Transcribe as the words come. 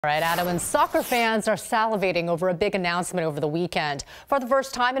All right, Adam, and soccer fans are salivating over a big announcement over the weekend. For the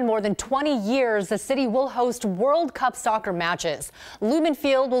first time in more than 20 years, the city will host World Cup soccer matches. Lumen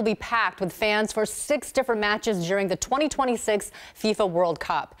Field will be packed with fans for 6 different matches during the 2026 FIFA World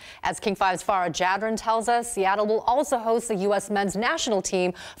Cup. As King 5's Farah Jadran tells us, Seattle will also host the U.S. men's national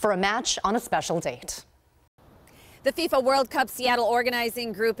team for a match on a special date. The FIFA World Cup Seattle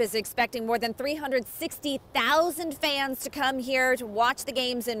organizing group is expecting more than 360,000 fans to come here to watch the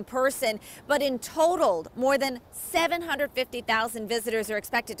games in person. But in total, more than 750,000 visitors are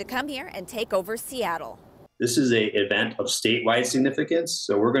expected to come here and take over Seattle. This is an event of statewide significance.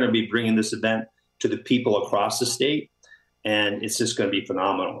 So we're going to be bringing this event to the people across the state, and it's just going to be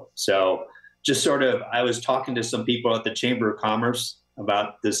phenomenal. So just sort of, I was talking to some people at the Chamber of Commerce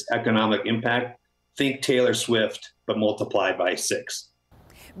about this economic impact. Think Taylor Swift, but multiplied by 6.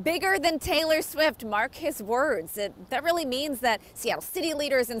 Bigger than Taylor Swift, mark his words. That really means that Seattle city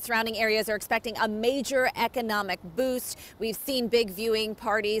leaders and surrounding areas are expecting a major economic boost. We've seen big viewing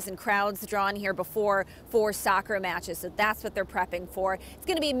parties and crowds drawn here before for soccer matches, so that's what they're prepping for. It's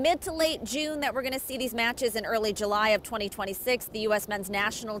going to be mid to late June that we're going to see these matches. In early July of 2026, the U.S. men's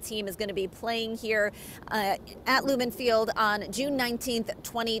national team is going to be playing here at Lumen Field on June 19th,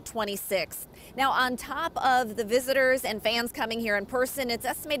 2026. Now, on top of the visitors and fans coming here in person, it's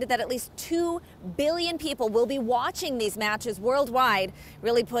estimated that at least 2 billion people will be watching these matches worldwide,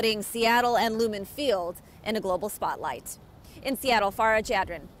 really putting Seattle and Lumen Field in a global spotlight. In Seattle, Farah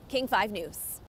Jadran, King 5 News.